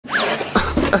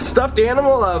A stuffed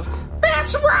animal of...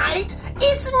 That's right!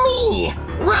 It's me!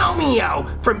 Romeo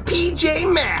from PJ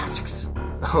Masks!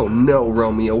 Oh no,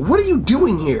 Romeo. What are you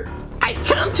doing here? I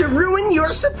come to ruin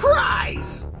your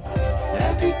surprise!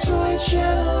 Epic Toy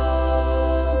Channel!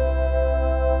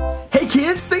 Hey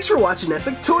kids, thanks for watching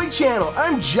Epic Toy Channel.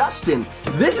 I'm Justin.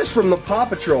 This is from the Paw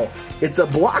Patrol. It's a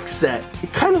block set.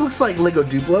 It kind of looks like Lego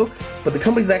Duplo, but the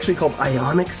company's actually called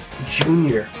Ionix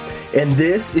Jr. And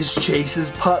this is Chase's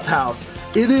Pup House.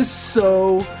 It is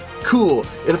so cool.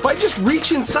 And if I just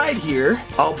reach inside here,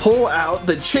 I'll pull out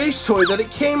the Chase toy that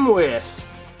it came with.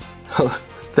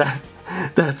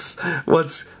 That's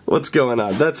what's going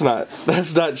on. That's not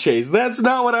Chase. That's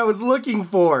not what I was looking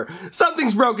for.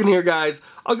 Something's broken here, guys.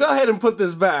 I'll go ahead and put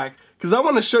this back because I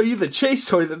want to show you the Chase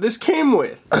toy that this came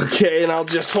with. Okay, and I'll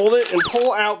just hold it and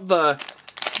pull out the...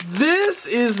 This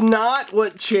is not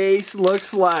what Chase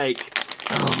looks like.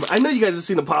 I know you guys have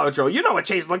seen the Paw Patrol. You know what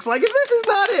Chase looks like, and this is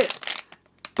not it.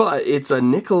 But it's a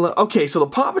Nickelodeon. Okay, so the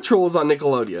Paw Patrol is on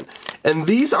Nickelodeon. And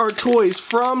these are toys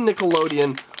from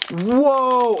Nickelodeon.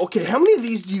 Whoa! Okay, how many of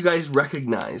these do you guys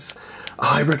recognize? Oh,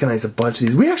 I recognize a bunch of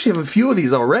these. We actually have a few of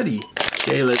these already.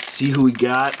 Okay, let's see who we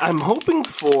got. I'm hoping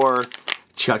for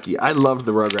Chucky. I loved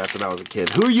the Rugrats when I was a kid.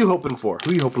 Who are you hoping for?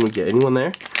 Who are you hoping we get? Anyone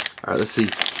there? Alright, let's see.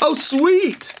 Oh,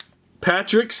 sweet!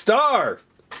 Patrick Star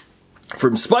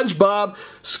from SpongeBob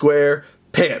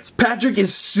SquarePants. Patrick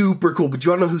is super cool, but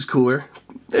you want to know who's cooler?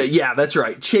 Yeah, that's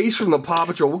right. Chase from the Paw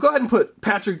Patrol. We'll go ahead and put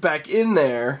Patrick back in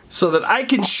there so that I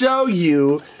can show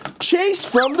you Chase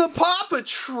from the Paw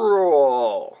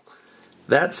Patrol.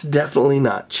 That's definitely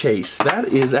not Chase. That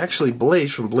is actually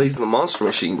Blaze from Blaze and the Monster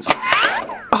Machines.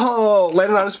 Oh,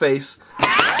 landed on his face.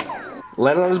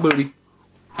 Landed on his booty.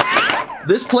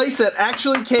 This playset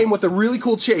actually came with a really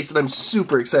cool Chase, and I'm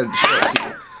super excited to show it to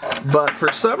you. But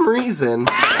for some reason,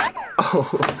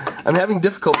 I'm having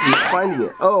difficulty finding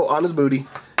it. Oh, on his booty.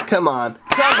 Come on.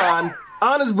 Come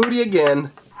on his booty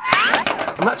again.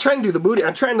 I'm not trying to do the booty.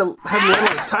 I'm trying to have him land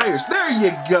on his tires. There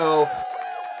you go.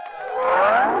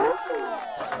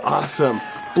 Awesome.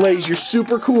 Blaze, you're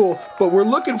super cool, but we're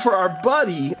looking for our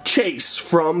buddy, Chase,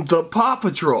 from the Paw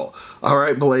Patrol.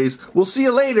 Alright, Blaze. We'll see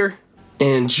you later.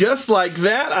 And just like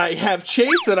that, I have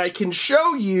Chase that I can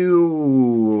show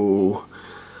you.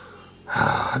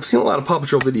 I've seen a lot of Paw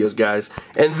Patrol videos, guys.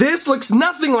 And this looks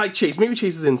nothing like Chase. Maybe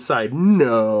Chase is inside.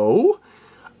 No.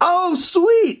 Oh,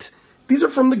 sweet. These are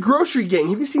from the Grocery Gang.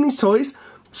 Have you seen these toys?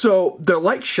 So, they're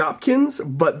like Shopkins,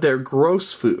 but they're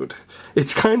gross food.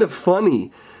 It's kind of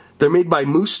funny. They're made by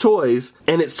Moose Toys,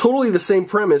 and it's totally the same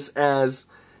premise as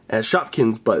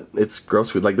Shopkins, but it's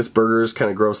gross food. Like this burger is kind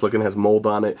of gross looking, has mold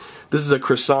on it. This is a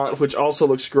croissant, which also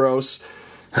looks gross.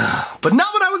 But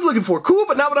not what I was looking for. Cool,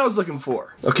 but not what I was looking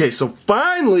for. Okay, so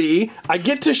finally, I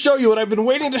get to show you what I've been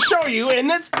waiting to show you, and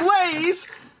that's Blaze.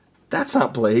 That's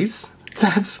not Blaze.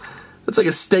 That's like a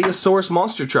Stegosaurus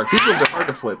monster truck. These ones are hard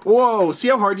to flip. Whoa, see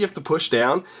how hard you have to push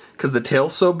down? Because the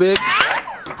tail's so big?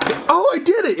 Oh, I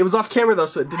did it! It was off camera though,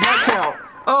 so it did not count.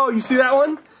 Oh, you see that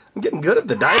one? I'm getting good at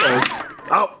the dinos.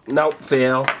 Oh, no,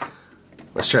 fail.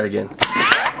 Let's try again.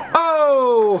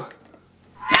 Oh!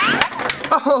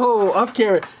 Oh, off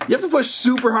camera. You have to push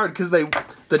super hard because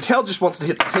the tail just wants to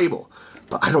hit the table.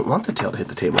 But I don't want the tail to hit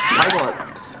the table.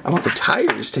 I want the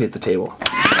tires to hit the table.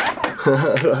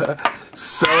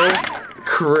 So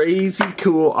crazy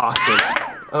cool, awesome.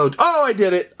 Oh, I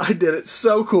did it. I did it.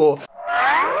 So cool.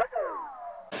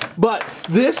 But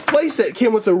this playset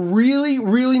came with a really,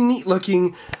 really neat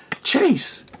looking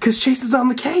Chase. Because Chase is on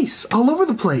the case all over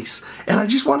the place. And I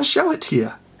just want to show it to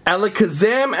you.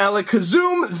 Alakazam,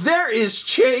 Alakazoom, there is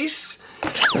Chase.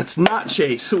 That's not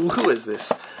Chase. Who is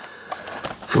this?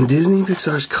 From Disney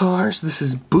Pixar's Cars, this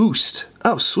is Boost.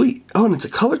 Oh, sweet. Oh, and it's a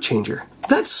color changer.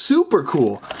 That's super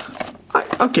cool.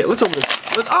 Okay, let's open this.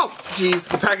 Oh, geez,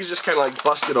 the package just kind of like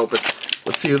busted open.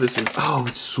 Let's see who this is. Oh,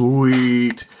 it's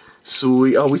sweet.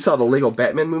 Sweet. Oh, we saw the Lego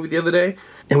Batman movie the other day,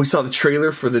 and we saw the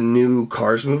trailer for the new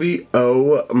Cars movie.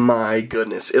 Oh my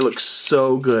goodness. It looks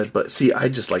so good, but see, I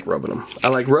just like rubbing them. I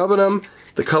like rubbing them.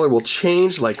 The color will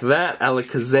change like that.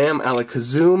 Alakazam,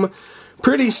 Alakazoom.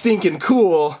 Pretty stinking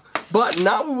cool, but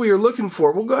not what we were looking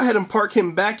for. We'll go ahead and park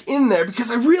him back in there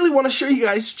because I really want to show you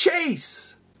guys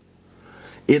Chase.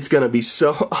 It's gonna be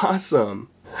so awesome.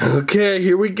 Okay,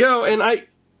 here we go, and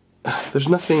there's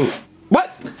nothing...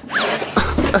 What?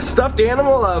 A stuffed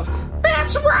animal of...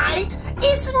 That's right!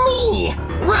 It's me!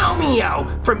 Romeo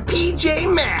from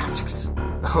PJ Masks!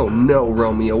 Oh no,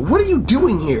 Romeo. What are you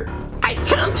doing here? I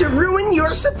come to ruin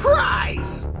your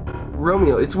surprise!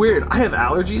 Romeo, it's weird. I have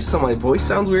allergies, so my voice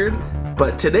sounds weird.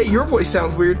 But today, your voice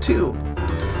sounds weird too.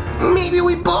 Maybe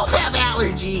we both have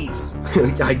allergies.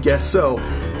 I guess so.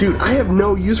 Dude, I have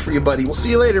no use for you, buddy. We'll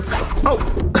see you later. Oh,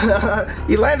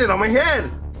 he landed on my head.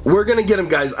 We're gonna get him,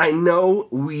 guys. I know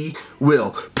we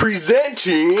will.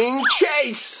 Presenting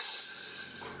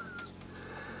Chase.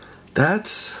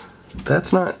 That's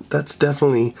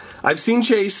definitely, I've seen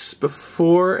Chase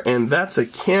before, and that's a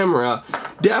camera.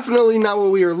 Definitely not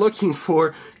what we are looking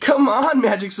for. Come on,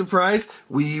 Magic Surprise.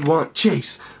 We want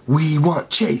Chase. We want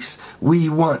Chase. We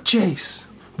want Chase.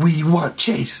 We want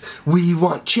Chase. We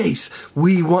want Chase.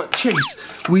 We want Chase.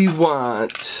 We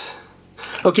want...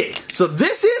 Okay, so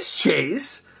this is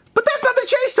Chase, but that's not the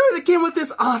Chase toy that came with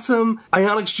this awesome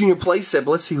Ionix Jr. playset.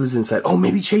 But let's see who's inside. Oh,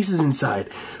 maybe Chase is inside.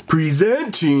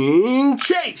 Presenting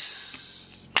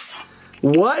Chase.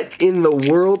 What in the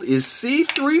world is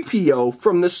C-3PO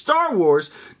from the Star Wars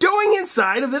doing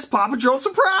inside of this Paw Patrol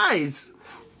surprise?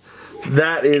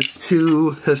 That is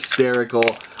too hysterical.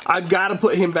 I've got to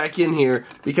put him back in here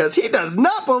because he does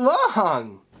not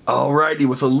belong. Alrighty,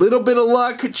 with a little bit of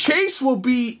luck, Chase will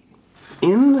be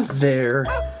in there.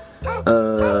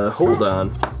 Hold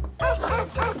on.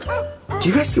 Do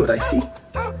you guys see what I see?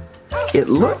 It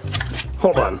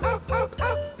hold on.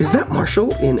 Is that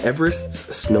Marshall in Everest's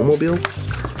snowmobile?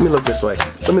 Let me look this way.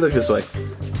 Let me look this way.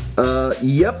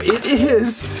 Yep, it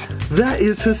is. That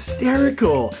is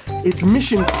hysterical. It's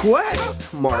Mission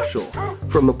Quest Marshall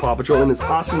from the Paw Patrol in his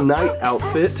awesome night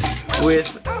outfit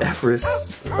with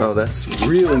Everest. Oh, that's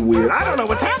really weird. I don't know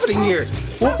what's happening here.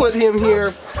 We'll put him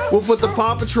here. We'll put the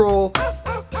Paw Patrol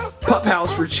pup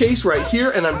house for Chase right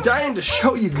here, and I'm dying to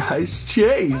show you guys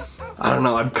Chase. I don't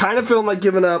know, I'm kind of feeling like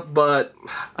giving up, but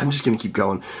I'm just gonna keep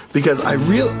going because I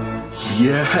really...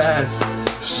 Yes!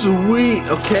 Sweet!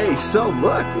 Okay, so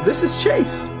look, this is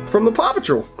Chase from the Paw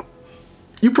Patrol.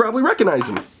 You probably recognize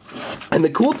him. And the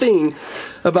cool thing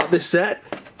about this set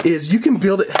is you can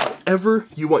build it however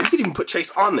you want. You can even put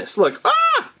Chase on this. Look,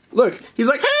 ah! Look, he's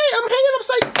like, hey, I'm hanging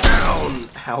upside down.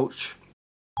 Ouch.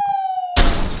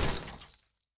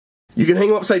 You can hang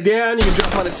him upside down, you can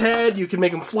drop him on his head, you can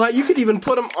make him fly, you could even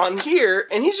put him on here,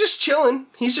 and he's just chilling.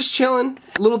 He's just chilling.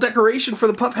 Little decoration for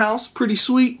the pup house. Pretty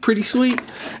sweet, pretty sweet.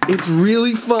 It's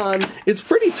really fun. It's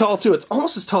pretty tall too. It's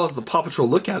almost as tall as the Paw Patrol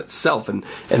lookout itself, and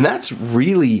that's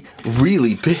really,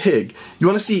 really big. You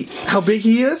want to see how big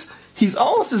he is? He's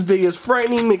almost as big as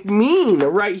Frightening McMean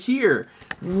right here.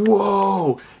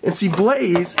 Whoa! And see,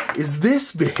 Blaze is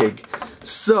this big.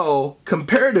 So,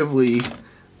 comparatively,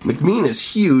 McMean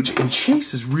is huge, and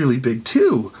Chase is really big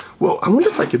too. Whoa, I wonder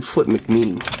if I could flip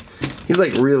McMean. He's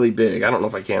like really big. I don't know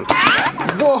if I can.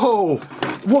 Whoa!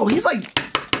 Whoa, he's like,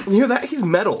 you hear that? He's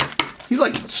metal. He's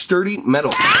like sturdy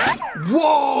metal.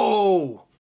 Whoa!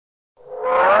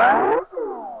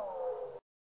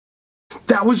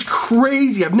 That was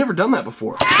crazy. I've never done that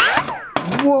before.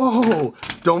 Whoa!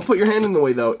 Don't put your hand in the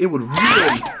way though. It would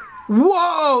really...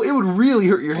 Whoa! It would really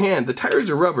hurt your hand. The tires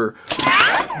are rubber,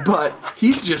 but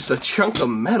he's just a chunk of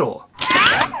metal.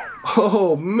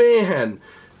 Oh man,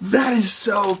 that is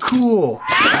so cool.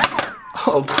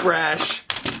 Oh, crash.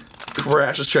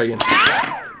 Crash, let's try again.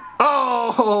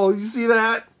 Oh, you see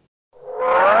that?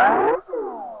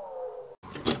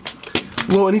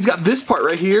 Whoa, and he's got this part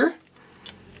right here.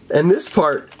 And this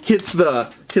part hits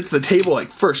the table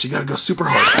like first. You gotta go super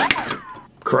hard.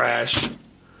 Crash.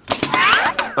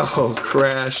 Oh,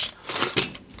 crash.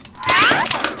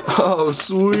 Oh,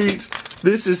 sweet.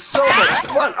 This is so much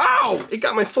fun. Ow! It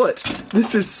got my foot.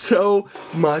 This is so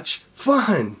much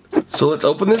fun. So let's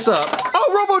open this up.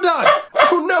 Oh,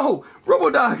 RoboDog! Oh no!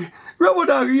 RoboDog!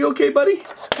 RoboDog, are you okay, buddy?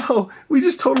 Oh, we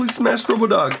just totally smashed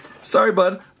RoboDog. Sorry,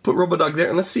 bud. Put RoboDog there,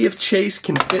 and let's see if Chase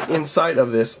can fit inside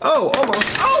of this. Oh, almost.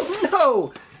 Oh,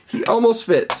 no! He almost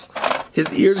fits.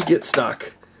 His ears get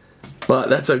stuck. But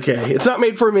that's okay. It's not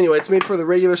made for him anyway. It's made for the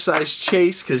regular size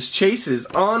Chase, because Chase is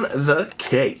on the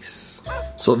case.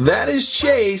 So that is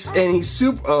Chase, and he's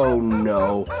super... Oh,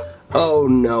 no. Oh,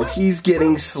 no. He's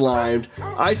getting slimed.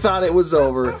 I thought it was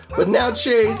over, but now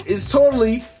Chase is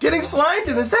totally getting slimed,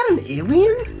 and is that an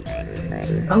alien?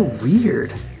 Oh,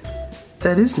 weird.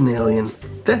 That is an alien.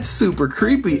 That's super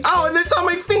creepy. Oh, and it's on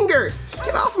my finger!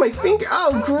 Get off my finger!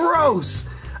 Oh, gross!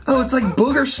 Oh, it's like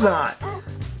booger snot.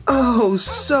 Oh,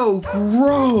 so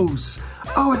gross!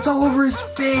 Oh, it's all over his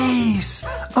face!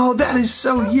 Oh, that is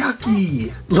so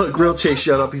yucky! Look, real Chase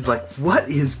showed up. He's like, what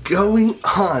is going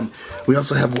on? We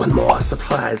also have one more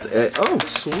surprise. Oh,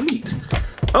 sweet.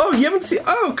 Oh, you haven't seen...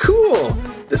 Oh, cool!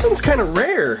 This one's kind of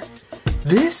rare.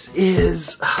 This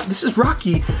is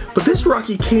Rocky, but this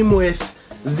Rocky came with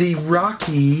the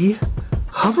Rocky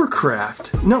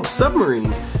hovercraft. No,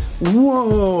 submarine.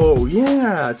 Whoa,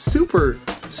 yeah, it's super,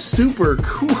 super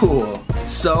cool.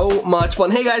 so much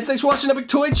fun. Hey guys, thanks for watching Epic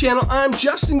Toy Channel. I'm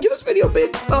Justin. Give this video a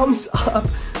big thumbs up.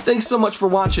 Thanks so much for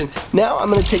watching. Now I'm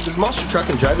gonna take this monster truck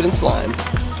and drive it in slime.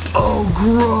 Oh,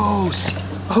 gross.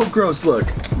 Oh, gross, look.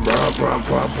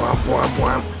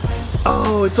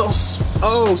 Oh, it's all,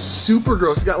 oh, super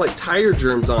gross. It's got like tire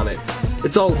germs on it.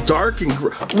 It's all dark and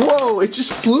whoa, it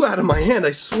just flew out of my hand,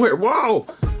 I swear. Whoa,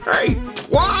 hey,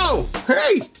 whoa,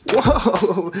 hey,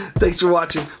 whoa. Thanks for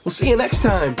watching. We'll see you next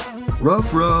time.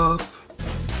 Ruff, ruff.